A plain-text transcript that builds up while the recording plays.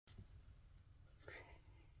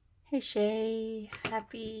Hey Shay,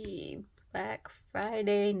 happy Black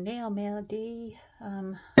Friday nail mail day.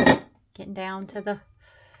 Getting down to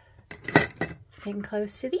getting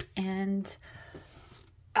close to the end.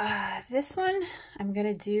 This one, I'm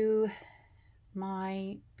gonna do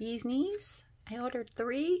my bee's knees. I ordered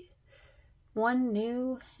 3, one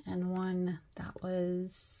new and one that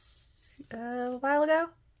was a while ago,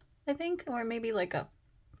 I think, or maybe like a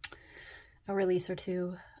release or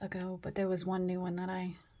 2 ago, but there was one new one that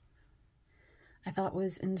I thought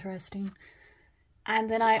was interesting. And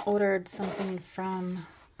then I ordered something from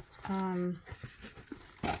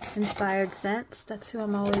Inspired Scents. That's who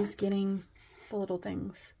I'm always getting the little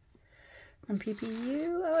things from.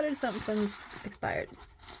 PPU. I ordered something from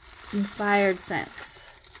Inspired Scents.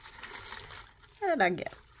 What did I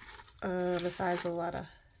get? Besides a lot of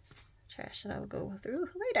trash that I'll go through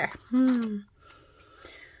later.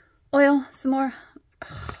 Oil, some more.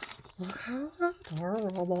 Look how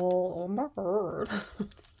adorable. Oh my word.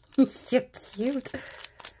 You're cute.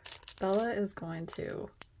 Bella is going to,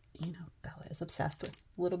 Bella is obsessed with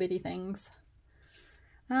little bitty things.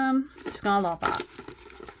 She's gonna love that.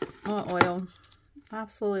 Oh, oil.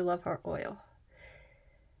 Absolutely love her oil.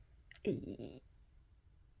 Why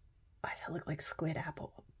does it look like squid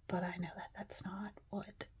apple? But I know that that's not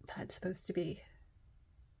what that's supposed to be.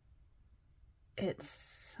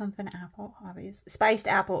 It's something apple, obvious. Spiced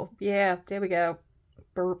apple. Yeah, there we go.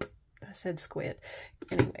 Burp. I said squid.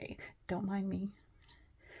 Anyway, don't mind me.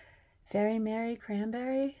 Very Merry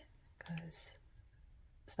Cranberry. Because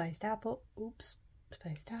spiced apple. Oops.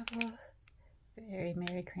 Spiced apple. Very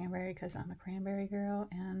Merry Cranberry because I'm a cranberry girl.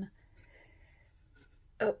 And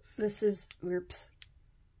oh, this is, oops,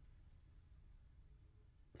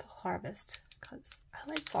 Fall Harvest. Because I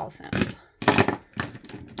like fall scents.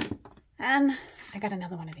 And I got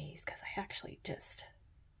another one of these because I actually just,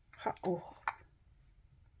 oh,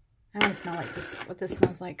 I want to smell like this, what this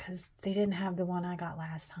smells like, because they didn't have the one I got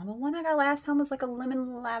last time. The one I got last time was like a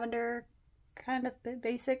lemon lavender kind of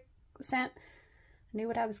basic scent. I knew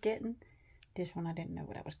what I was getting. This one I didn't know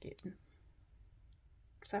what I was getting.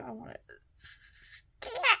 So I wanted,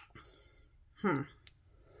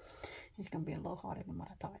 it's going to be a little harder than what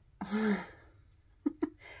I thought.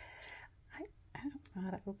 I don't know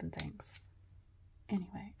how to open things.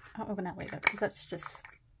 Anyway, I'll open that later because that's just.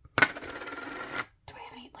 Do I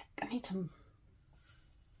have any, like, I need some.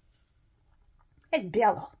 It's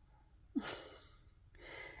Bella.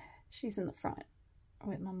 She's in the front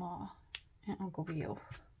with Mama and Uncle Bill.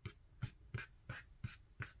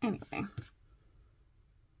 Anyway,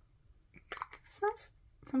 it smells,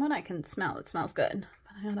 from what I can smell, it smells good.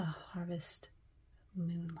 But I got a Harvest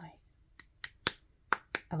Moonlight.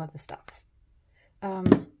 I love this stuff.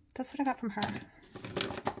 That's what I got from her.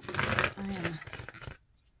 I am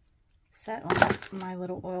set on my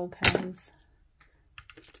little oil pens.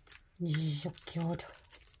 You're cute.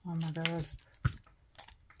 Oh my god.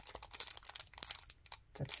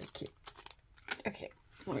 That's so cute. Okay,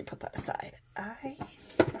 let me put that aside. I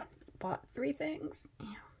bought 3 things. Ew,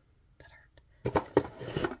 that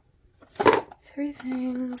hurt. 3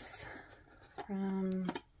 things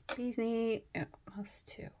from Beasley. Oh, that's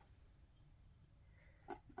 2.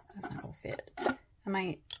 That's not gonna fit. I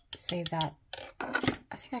might save that.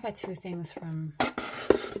 I think I got 2 things from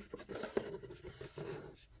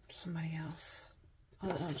somebody else.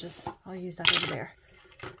 I'll use that over there.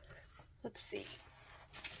 Let's see.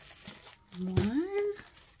 1.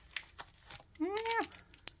 Yeah.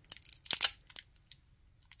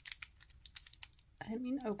 I didn't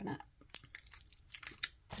mean to open it.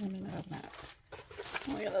 Let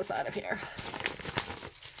me get this out of here.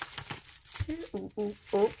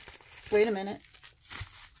 Oh, wait a minute.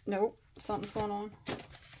 Nope, something's going on.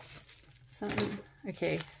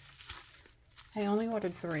 Okay. I only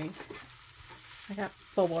ordered 3. I got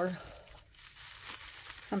 4.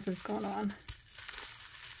 Something's going on.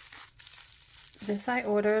 This I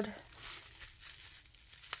ordered.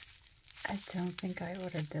 I don't think I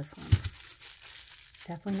ordered this one.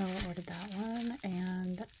 Definitely know I ordered that one.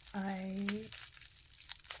 And I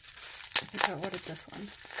think I ordered this one.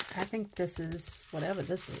 I think this is whatever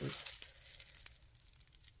this is.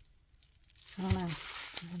 I don't know.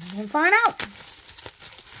 We'll find out.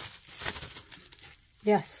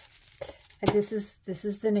 Yes, this is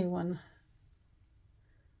the new one.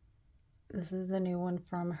 This is the new one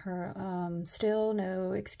from her. Still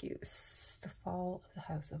No Excuse. The Fall of the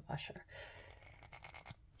House of Usher.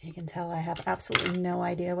 You can tell I have absolutely no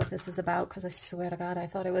idea what this is about because I swear to God I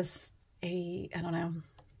thought it was I don't know,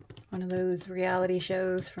 one of those reality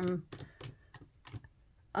shows from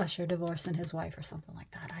Usher divorcing his wife or something like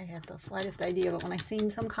that. I had the slightest idea, but when I seen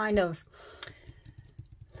some kind of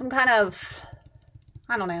some kind of,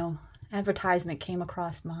 I don't know, advertisement came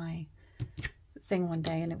across my thing one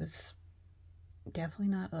day, and it was definitely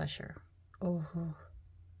not Usher. Oh.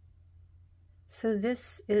 So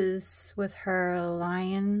this is with her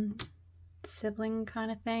lion sibling kind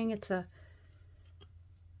of thing. It's a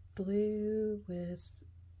blue with,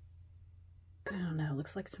 I don't know,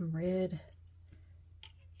 looks like some red,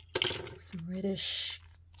 some reddish,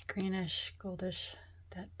 greenish, goldish,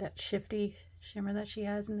 that shifty shimmer that she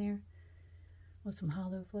has in there with some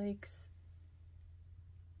hollow flakes.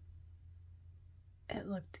 It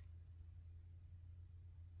looked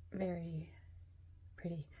very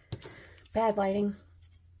pretty. Bad lighting.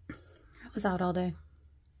 I was out all day.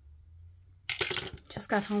 Just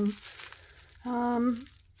got home.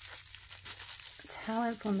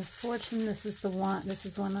 Talent for Misfortune. This is the one. This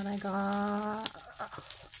is one that I got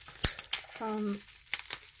from.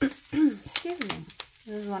 Excuse me.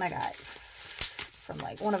 This is one I got from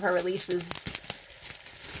like one of her releases.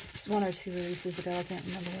 It's 1 or 2 releases ago. I can't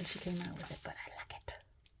remember when she came out with it, but I like it.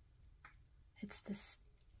 It's this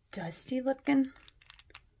dusty looking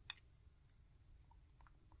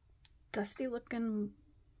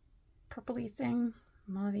purpley thing,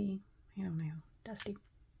 mauve, I don't know, dusty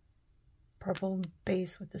purple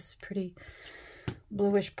base with this pretty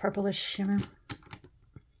bluish purplish shimmer.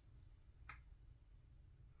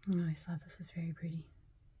 I always thought this was very pretty.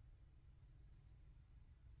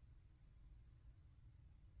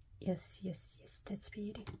 Yes, yes, yes, that's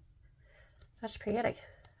pretty. That's pretty. I like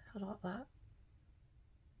that.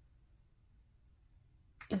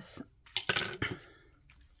 Yes.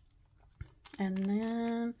 And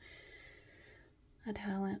then a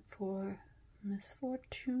talent for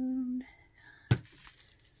Misfortune.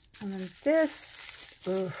 And then this.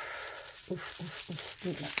 This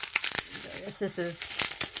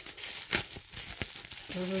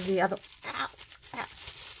is the other. Ow! Ow!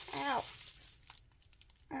 Ow!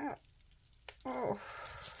 Ow! Oh,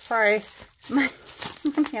 sorry. My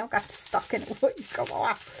nail got stuck and it wouldn't come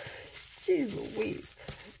off. Jeez Louise.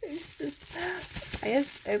 It's just, I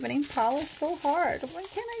is opening polish so hard. Why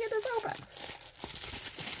can't I get this open?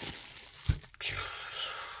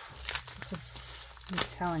 I'm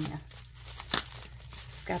telling you.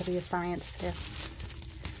 It's got to be a science test.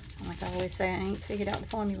 And like I always say, I ain't figured out the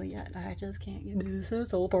formula yet. I just can't get this. This is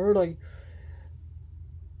so pretty.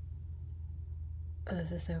 Oh,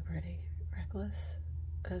 this is so pretty. Reckless.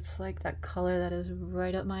 It's like that color that is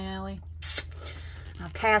right up my alley. I'll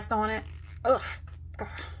cast on it. Ugh. God.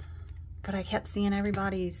 But I kept seeing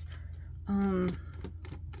everybody's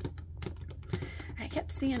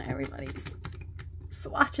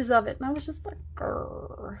swatches of it, and I was just like,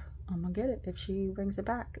 grr, I'm gonna get it if she brings it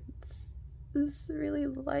back. It's really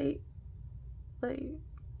light,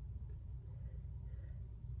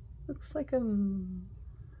 looks like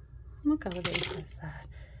what color base is that?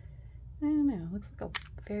 I don't know. It looks like a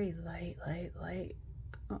very light,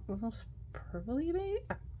 almost purpley base.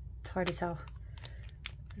 It's hard to tell.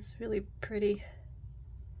 It's really pretty.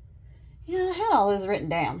 Yeah, I had all this written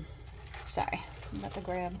down. Sorry, I'm about to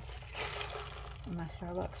grab my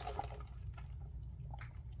Starbucks.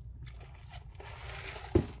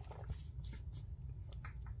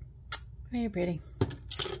 Very pretty.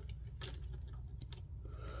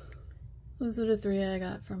 Those are the 3 I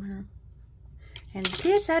got from her. And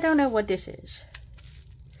this, I don't know what this is.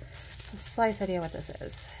 A slight idea what this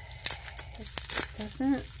is. It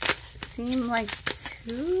doesn't seem like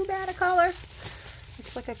too bad a color.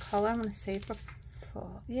 It's like a color I'm gonna save for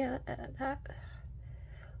fall. Yeah, that.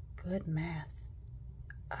 Good math.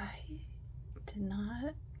 I did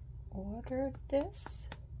not order this.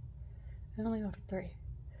 I only ordered 3.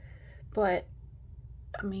 But,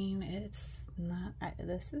 I mean, it's not,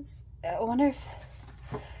 this is, I wonder if,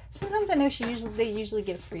 sometimes I know they usually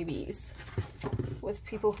give freebies with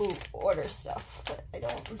people who order stuff, but I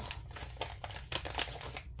don't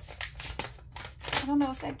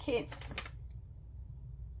know if that came.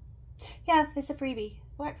 Yeah, it's a freebie.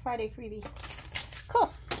 Black Friday freebie.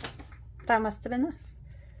 Cool. That must have been this.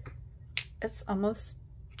 It's almost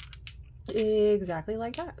exactly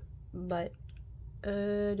like that, but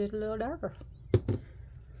did a little darker.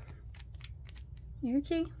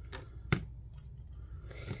 Okay.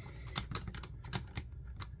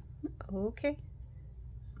 Okay.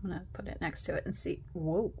 I'm gonna put it next to it and see.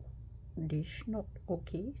 Whoa. This not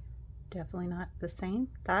okay. Definitely not the same.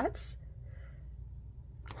 That's.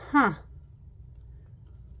 Huh.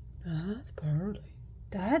 That's pretty.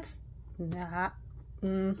 That's not.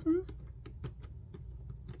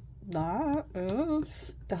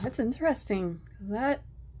 That's interesting. That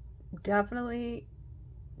definitely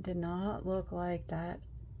did not look like that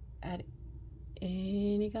at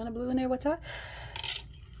any kind of blue in there whatsoever.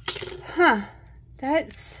 Huh.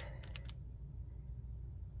 That's...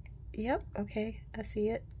 Yep, okay, I see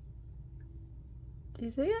it. Do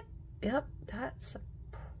you see it? Yep, that's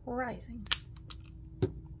surprising.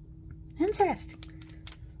 Interesting.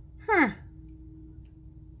 Huh.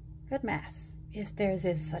 Good math. If there is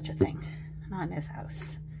such a thing. Not in this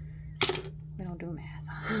house. We don't do math.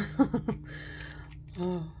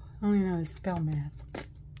 Oh, I don't even know how to spell math.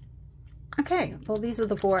 Okay, well these were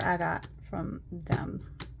the 4 I got from them.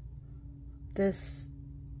 This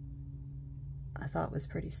I thought was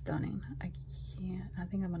pretty stunning. I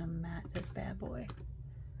think I'm gonna matte this bad boy.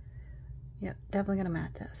 Yep, definitely gonna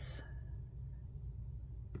matte this.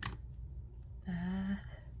 That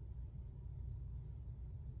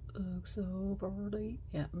looks so pretty.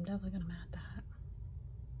 Yeah, I'm definitely gonna matte that.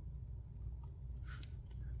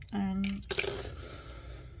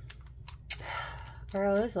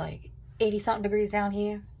 Girl, it's like 80 something degrees down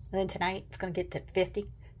here. And then tonight it's gonna get to 50.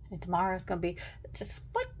 And tomorrow it's gonna be just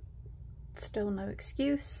what? Still no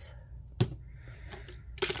excuse.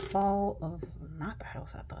 Fall of not the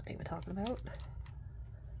house I thought they were talking about.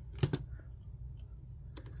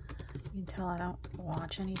 You can tell I don't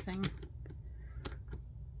watch anything.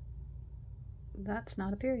 That's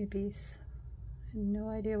not a period piece. I had no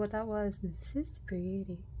idea what that was. This is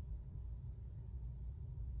pretty.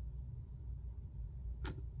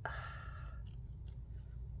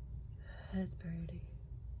 That's pretty.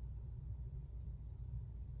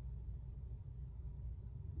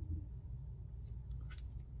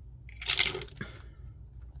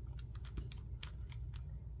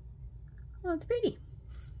 Oh, it's pretty.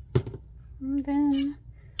 And then,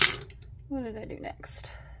 what did I do next?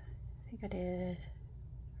 I think I did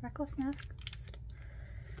Reckless next.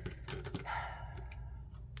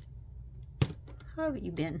 How have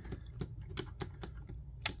you been?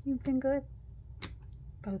 You've been good?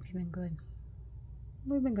 I hope you've been good.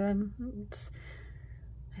 We've been good.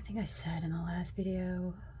 I think I said in the last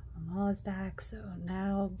video, Mama is back, so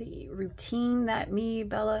now the routine that me,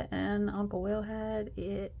 Bella, and Uncle Will had,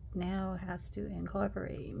 it now has to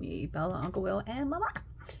incorporate me, Bella, Uncle Will, and Mama,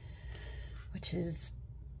 which is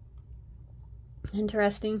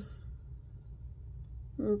interesting.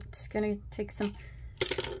 It's gonna take some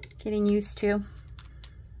getting used to,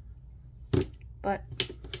 but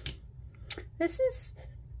this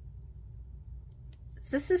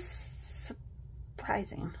is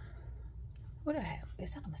surprising. What do I have?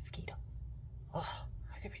 Is that a mosquito? Oh,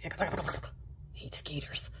 I could be hate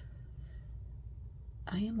skaters.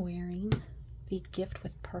 I am wearing the gift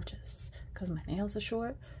with purchase because my nails are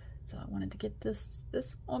short, so I wanted to get this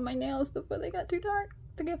on my nails before they got too dark.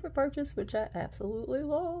 The gift with purchase, which I absolutely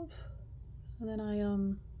love. And then I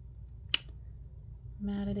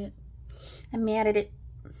matted it. I matted it.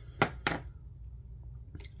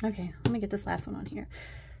 Okay, let me get this last one on here.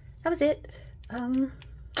 That was it.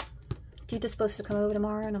 Tita's supposed to come over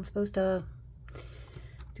tomorrow, and I'm supposed to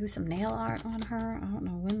do some nail art on her. I don't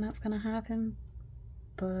know when that's gonna happen,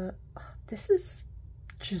 but this is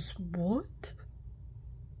just what?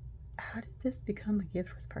 How did this become a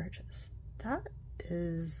gift with purchase? That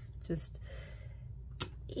is just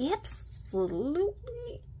absolutely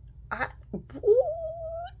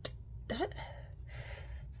what?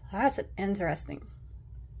 That's interesting.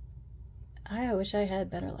 I wish I had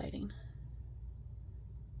better lighting.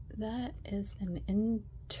 That is an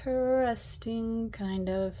interesting kind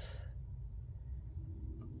of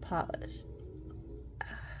polish.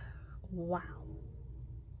 Wow.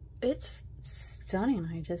 It's stunning.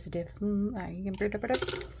 I just did.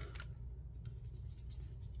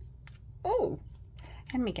 Oh,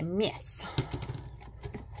 and make a mess.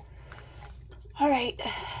 All right,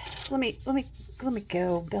 let me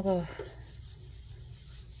go, Bella.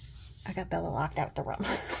 I got Bella locked out the room.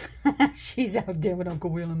 She's out there with Uncle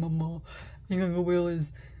Will and Mama. I think Uncle Will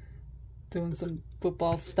is doing some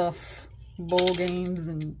football stuff, bowl games,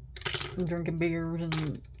 and drinking beers,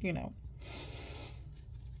 and you know.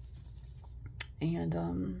 And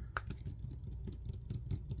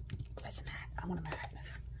where's the mat? I want a mat.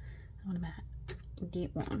 I want a mat.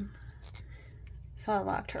 Deep one. So I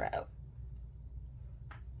locked her out.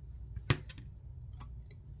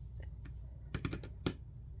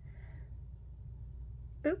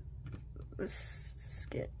 Oop. This is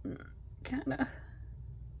getting kind of...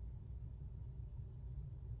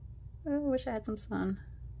 I wish I had some sun.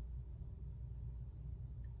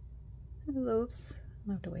 Oops.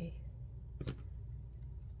 I'm out the way.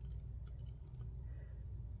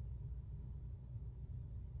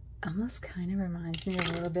 Almost kind of reminds me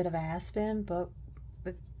a little bit of Aspen, but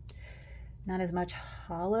with not as much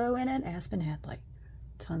hollow in it. Aspen had like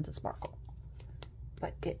tons of sparkle.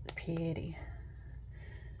 but it's pretty.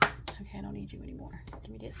 Okay, I don't need you anymore.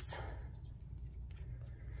 Give me this.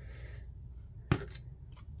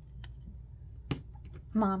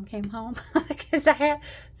 Mom came home because I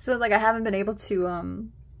haven't been able to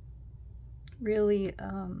really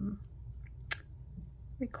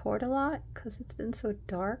record a lot because it's been so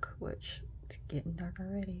dark, which it's getting dark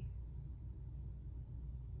already.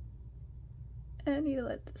 I need to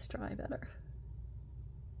let this dry better.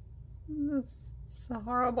 It's so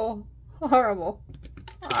horrible, horrible,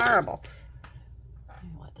 horrible. Let me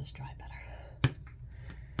let this dry better.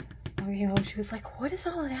 Okay, well, she was like, what is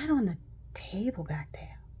all of that on the table back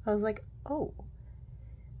there? I was like, oh,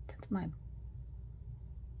 that's my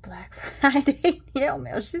Black Friday nail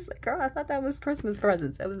mail. She's like, girl, I thought that was Christmas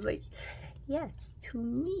presents. I was like, yes, to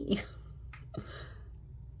me.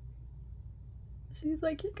 She's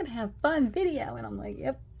like, you're gonna have fun video. And I'm like,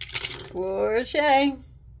 yep, for shay.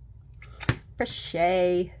 For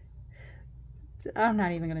shay. I'm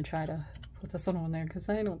not even gonna try to put this one on there because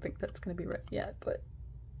I don't think that's gonna be right yet. But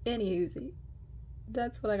anywho,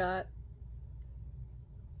 that's what I got.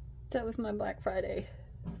 That was my Black Friday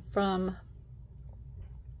from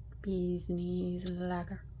Bee's Knees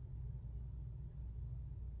Lacquer.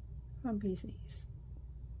 From Bee's Knees.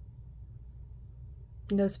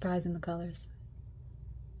 No surprise in the colors.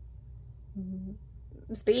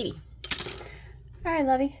 Speedy. Alright,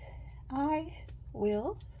 lovey. I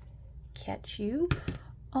will catch you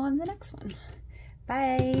on the next one.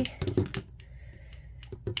 Bye.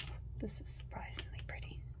 This is surprisingly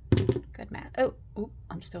pretty. Good math. Oh,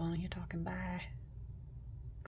 I'm still on here talking. Bye.